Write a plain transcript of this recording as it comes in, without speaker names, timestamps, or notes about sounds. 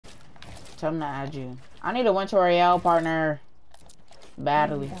Tell him to add you. I need a Winter Royale partner.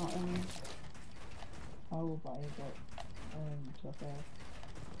 Badly.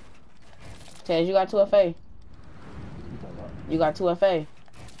 Tez, you got 2FA? You got 2FA?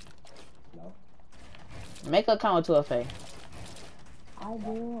 No. Make an account with 2FA. I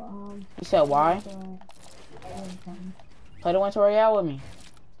do, You said why? Play the Winter Royale with me.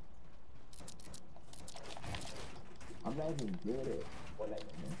 I'm not even good at Fortnite.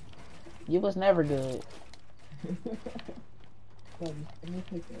 You was never good. let me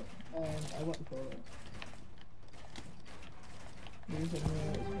pick it. I want to go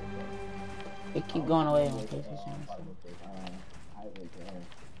It keep going away on PlayStation.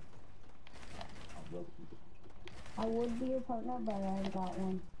 I would be your partner, but I already got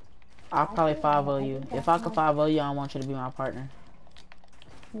one. I'll probably 5-0 you. If I could 5-0 you, I want you to be my partner.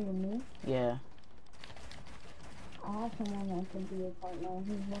 Who, me? Yeah. I have someone that can be your partner.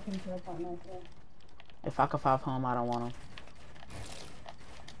 He's looking for a partner too. If I could 5 home, I don't want him.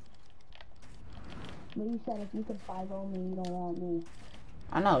 But you said if you could 5-0 me, you don't want me.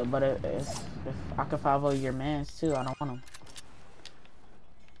 I know, but if I could 5-0 your mans too, I don't want him.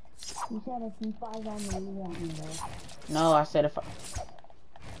 You said if you 5-0 me, you want me though. No, I said if I...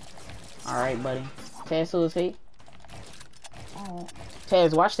 Alright, buddy. Tez, who is he? Alright.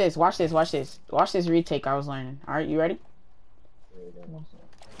 Tez, watch this, watch this, watch this. Watch this retake I was learning. Alright, you ready?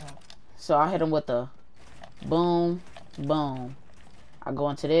 So I hit him with the boom, boom. I go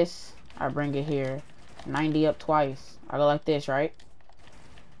into this, I bring it here. 90 up twice. I go like this, right?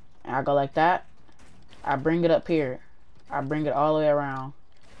 And I go like that. I bring it up here. I bring it all the way around.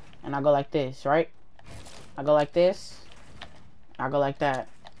 And I go like this, right? I go like this. I go like that.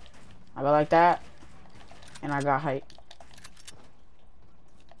 I go like that. And I got height.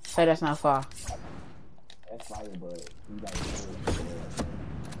 Say that's not far. That's fire, but you gotta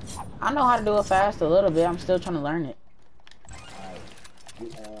I know how to do it fast a little bit. I'm still trying to learn it.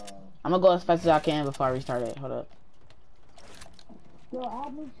 I'm gonna go as fast as I can before I restart it. Hold up. Yo,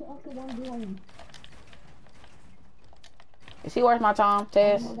 add me to Uncle 1 Is he worth my time,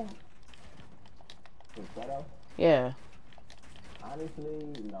 Tez? Yeah.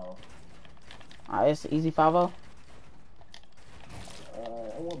 Honestly, no. It's easy 5-0.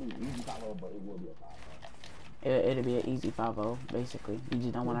 It won't be easy 5-0, but it will be a 5-0. It'll be an easy 5-0, basically. You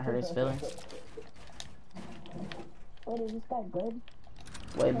just don't want to hurt his feelings. Wait, is this guy good?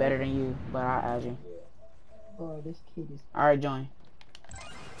 Way better than you, but I'll add you. Bro, this kid is... Alright, join.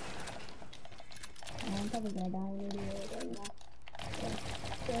 I'm probably gonna die right now.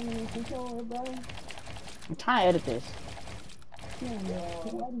 Show me your controller, bro. I'm trying to edit this. Yeah, I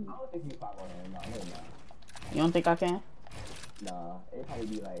don't think you 5-0 him. No, no. You don't think I can? Nah, it'd probably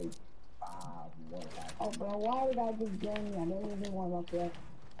be like 5-1, 5-2. Oh, bro, why would I just join you? I didn't even warm up yet.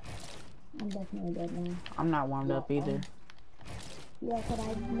 I'm definitely dead now. I'm not warmed up either. Yeah, could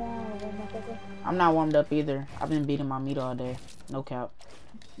I now warm up again? I'm not warmed up either. I've been beating my meat all day. No cap.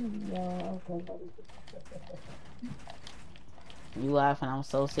 Yeah, okay, buddy. You laughing? I'm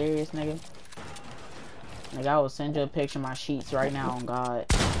so serious, nigga. Nigga, I will send you a picture of my sheets right now, on God.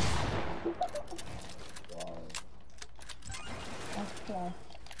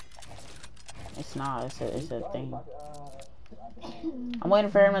 It's not. It's a thing. I'm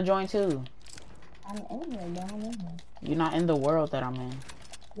waiting for him to join too. I'm in here, bro. I'm in here. You're not in the world that I'm in.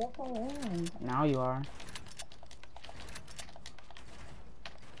 Yes, I am. Now you are.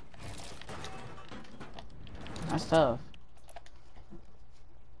 That's tough.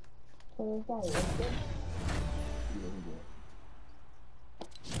 So is that it?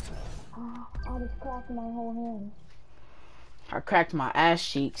 I just cracked my whole hand. I cracked my ass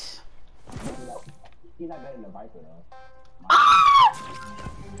cheeks. He's not better than Viper though.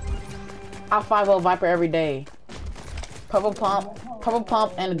 I 5-0 Viper every day. Purple pump,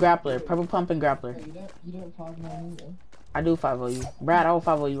 and grappler. Purple pump and grappler. You don't 5-0 either. I do 5-0 you. Brad, I will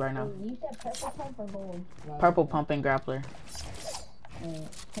 5-0 you right now. You said purple pump or gold? Purple pump and grappler.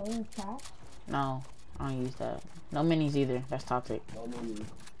 Can you crack? No, I don't use that. No minis either. That's toxic. No minis.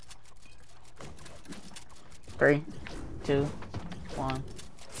 3, 2, 1,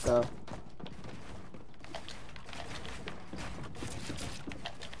 go.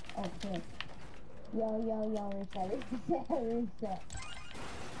 Okay. Yo, reset.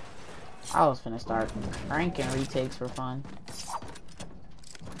 I was finna start ranking retakes for fun.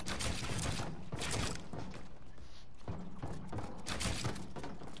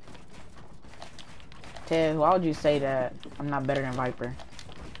 Ted, why would you say that I'm not better than Viper?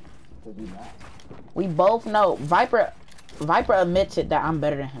 Cause you're not. We both know Viper admits it that I'm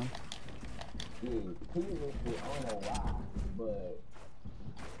better than him. Yeah, he admits it, I don't know why, but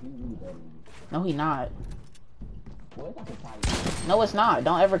He really better than you. No, he not. Well, it's not the time. No, it's not.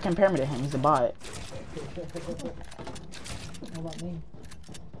 Don't ever compare me to him. He's a bot. What about me?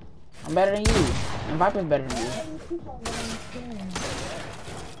 I'm better than you. And Viper's better than you. Why do you keep on getting skin?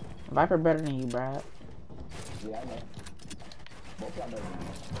 Viper better than you, Brad. Yeah, I know. Both y'all better than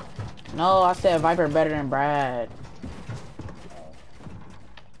me. No, I said Viper better than Brad.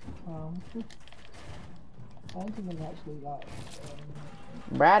 I don't think I'm actually like.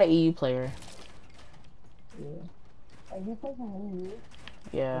 Brad, a EU player. Yeah. Are you playing on EU?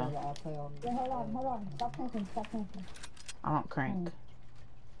 Yeah, Like, I play on. Yeah, hold on. Stop thinking. I don't crank.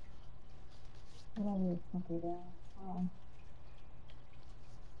 I don't need something down.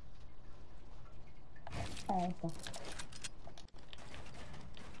 Alright, let's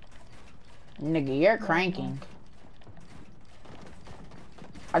go. Nigga, you're cranking.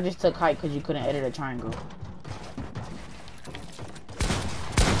 I just took height because you couldn't edit a triangle.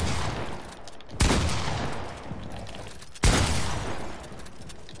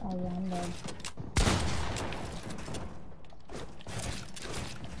 Oh yeah, I'm dead.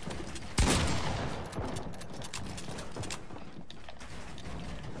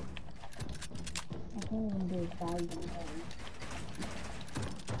 I can't even do a side jump.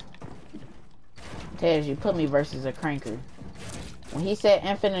 Tez, you put me versus a cranker. When he said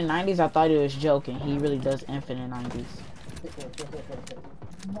infinite 90s, I thought he was joking. He really does infinite 90s.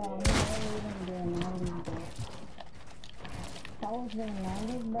 No, I'm not even doing 90s, bro. If I was doing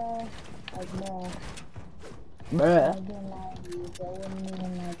 90s, bro, like, bro, I Bruh. was doing 90s, I wouldn't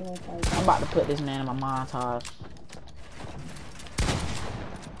even, like, look like I'm about to put this man in my montage.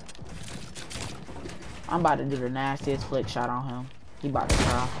 I'm about to do the nastiest flick shot on him. He about to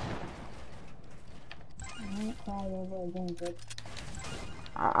cry. I don't cry over a game, but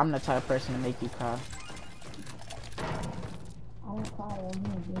I'm the type of person to make you cry. I don't cry over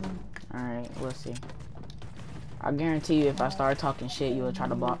a game. Alright, we'll see. I guarantee you if I start talking shit, you'll try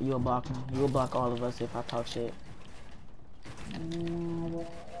to block, you'll block me. You'll block all of us if I talk shit. No, bro.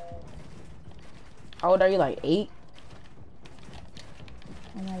 How old are you, like 8?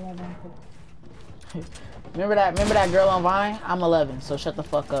 I'm 11. Remember that girl on Vine? I'm 11, so shut the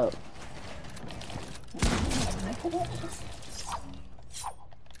fuck up.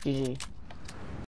 GG.